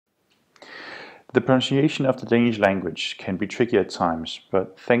The pronunciation of the Danish language can be tricky at times,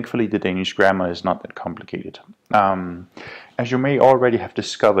 but thankfully the Danish grammar is not that complicated. As you may already have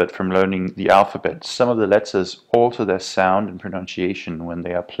discovered from learning the alphabet, some of the letters alter their sound and pronunciation when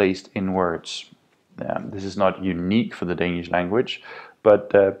they are placed in words. This is not unique for the Danish language,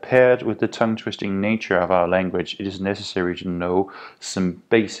 but paired with the tongue-twisting nature of our language, it is necessary to know some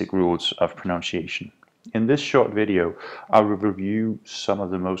basic rules of pronunciation. In this short video, I will review some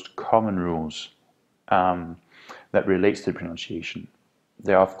of the most common rules that relates to pronunciation.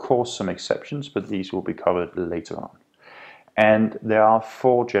 There are of course some exceptions, but these will be covered later on. And there are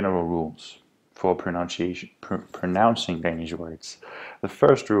 4 general rules for pronouncing Danish words. The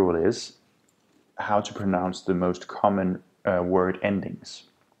first rule is how to pronounce the most common word endings.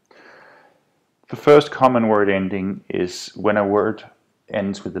 The first common word ending is when a word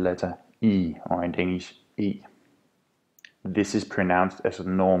ends with the letter E, or in Danish, E. This is pronounced as a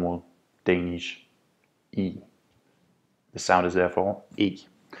normal Danish E. The sound is therefore E.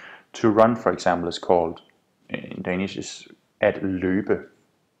 To run, for example, is called, in Danish, is at løbe.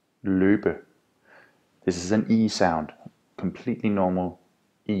 Løbe. This is an E sound, completely normal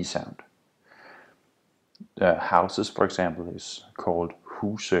E sound. Houses, for example, is called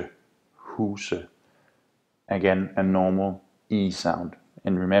huse. Huse. Again, a normal E sound.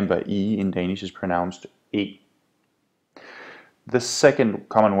 And remember, E in Danish is pronounced E. The second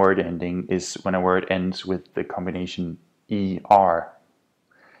common word ending is when a word ends with the combination ER.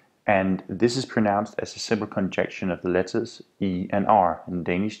 And this is pronounced as a simple conjunction of the letters E and R. In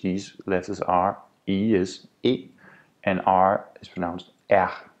Danish, these letters are E is E, and R is pronounced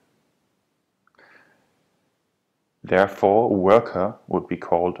R. Therefore, worker would be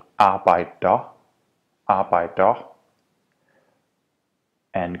called arbejder, arbejder,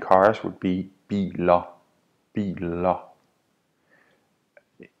 and cars would be biler, biler.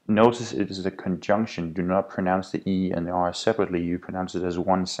 Notice it is a conjunction. Do not pronounce the E and the R separately. You pronounce it as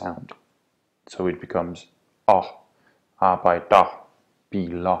one sound. So it becomes arbejder,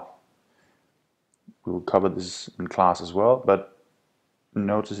 biler. We will cover this in class as well, but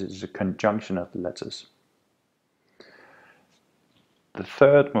notice it is a conjunction of the letters. The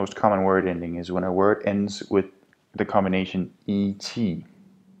third most common word ending is when a word ends with the combination ET.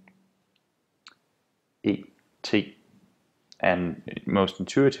 ET. And most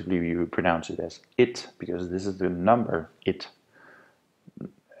intuitively we would pronounce it as it, because this is the number it.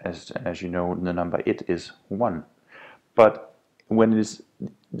 As you know, the number it is 1. But when it is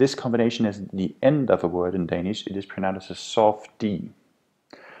this combination is the end of a word in Danish, it is pronounced as a soft D.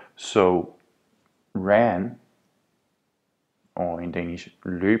 So ran, or in Danish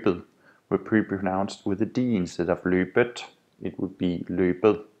løbet, would be pronounced with a D instead of løbet. It would be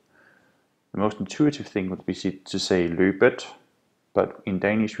løbet. The most intuitive thing would be to say løbet, but in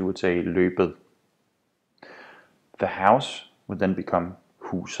Danish we would say løbet. The house would then become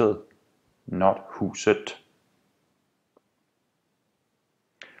huset, not huset.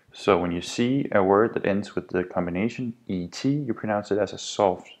 So when you see a word that ends with the combination ET, you pronounce it as a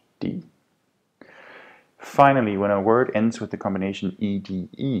soft D. Finally, when a word ends with the combination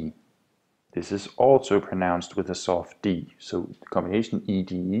EDE, this is also pronounced with a soft D. So the combination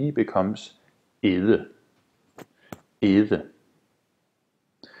EDE becomes ede. Ede.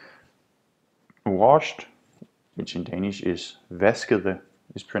 Washed, which in Danish is vaskede,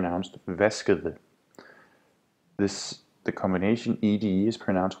 is pronounced vaskede. The combination EDE is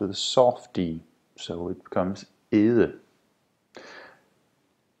pronounced with a soft D, so it becomes ede.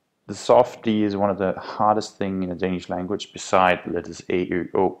 The soft D is one of the hardest things in the Danish language beside the letters A,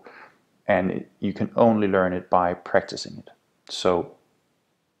 Ö, O, and you can only learn it by practicing it. So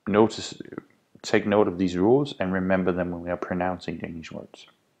take note of these rules and remember them when we are pronouncing Danish words.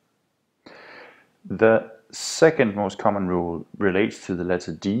 The second most common rule relates to the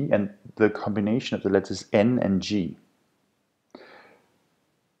letter D and the combination of the letters N and G.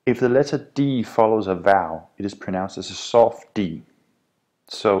 If the letter D follows a vowel, it is pronounced as a soft D.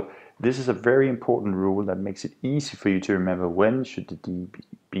 So this is a very important rule that makes it easy for you to remember when should the D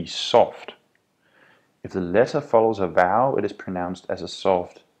be soft. If the letter follows a vowel, it is pronounced as a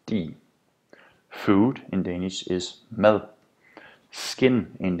soft D. Food in Danish is mad.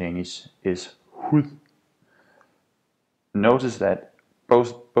 Skin in Danish is hud. Notice that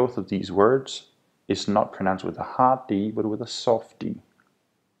both of these words is not pronounced with a hard D, but with a soft D.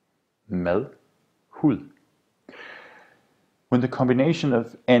 Mad, hud. When the combination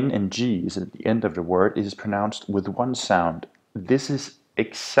of N and G is at the end of the word, it is pronounced with one sound. This is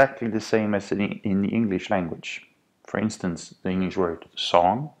exactly the same as in the English language. For instance, the English word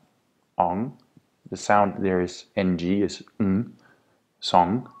song, the sound there is NG is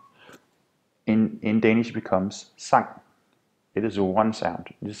song. In Danish it becomes sang. It is one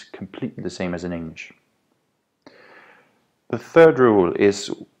sound. It is completely the same as in English. The third rule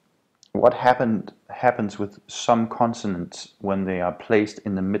is what happens with some consonants when they are placed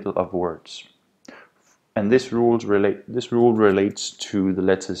in the middle of words. And this rule relates to the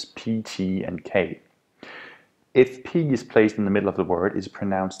letters P, T, and K. If P is placed in the middle of the word, it's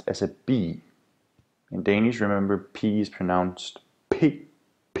pronounced as a B. In Danish, remember, P is pronounced P,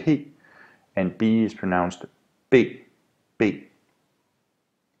 P, and B is pronounced B, B.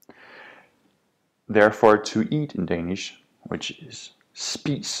 Therefore, to eat in Danish, which is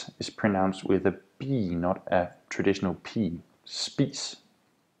spise, is pronounced with a B, not a traditional P. Spise.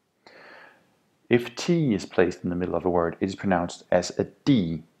 If T is placed in the middle of a word, it is pronounced as a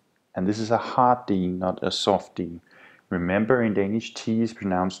D. And this is a hard D, not a soft D. Remember, in Danish, T is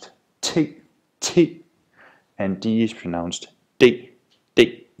pronounced T, T, and D is pronounced D,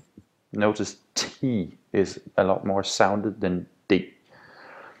 D. Notice T is a lot more sounded than D.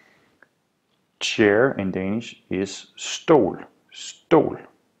 Chair in Danish is stol, stol.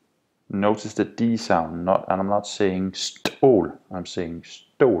 Notice the D sound, and I'm not saying stol, I'm saying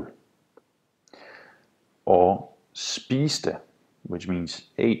stol. Or spiste, which means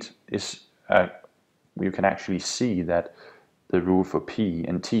ate, is you can actually see that the rule for P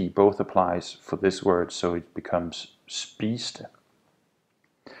and T both applies for this word, so it becomes spiste.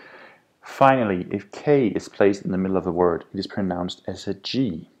 Finally, if K is placed in the middle of a word, it is pronounced as a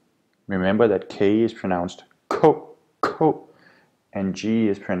G. Remember that K is pronounced ko, ko, and G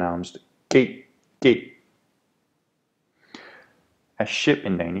is pronounced g, g. A ship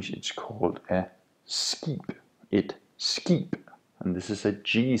in Danish, it's called a skib. It skib. And this is a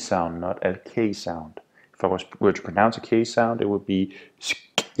G sound, not a K sound. If I were to pronounce a K sound, it would be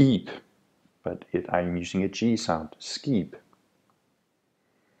skib. But I'm using a G sound, skib.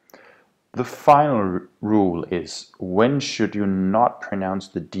 The final rule is, when should you not pronounce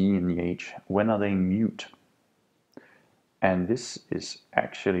the D and the H? When are they mute? And this is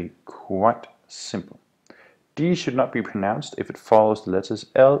actually quite simple. D should not be pronounced if it follows the letters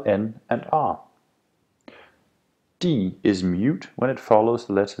L, N, and R. D is mute when it follows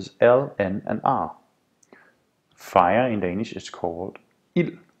the letters L, N, and R. Fire in Danish is called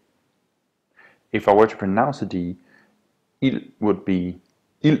ild. If I were to pronounce the D, ild would be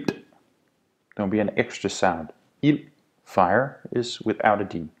ild. There will be an extra sound. Ild, fire, is without a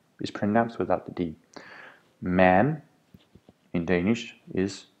D. Is pronounced without the D. Man in Danish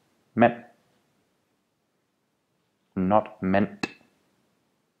is mand. Not meant.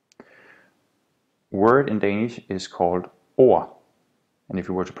 Word in Danish is called ord. And if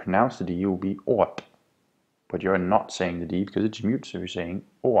you were to pronounce the D, it would be ord. But you're not saying the D because it's mute, so you're saying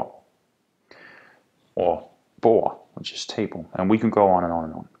ord. Or bord, which is table. And we can go on and on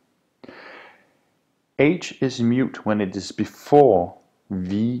and on. H is mute when it is before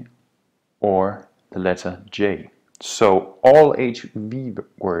V or the letter J. So all HV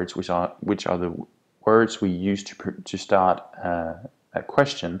words, which are the words we use to start a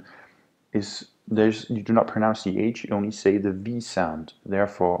question, you do not pronounce the H, you only say the V sound.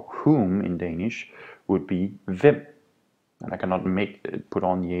 Therefore, whom in Danish would be hvem. And I cannot put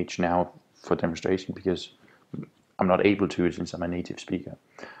on the H now for demonstration because I'm not able to since I'm a native speaker.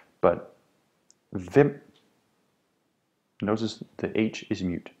 But hvem, notice the H is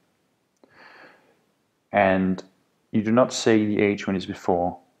mute. And you do not say the H when it's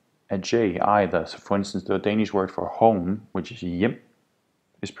before a J either. So for instance, the Danish word for home, which is hjem,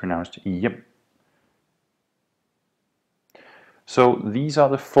 is pronounced hjem. So these are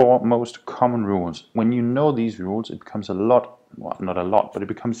the 4 most common rules. When you know these rules, it becomes not a lot, but it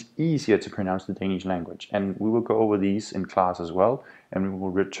becomes easier to pronounce the Danish language. And we will go over these in class as well, and we will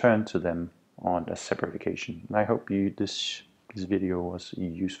return to them on a separate occasion. I hope this video was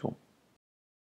useful.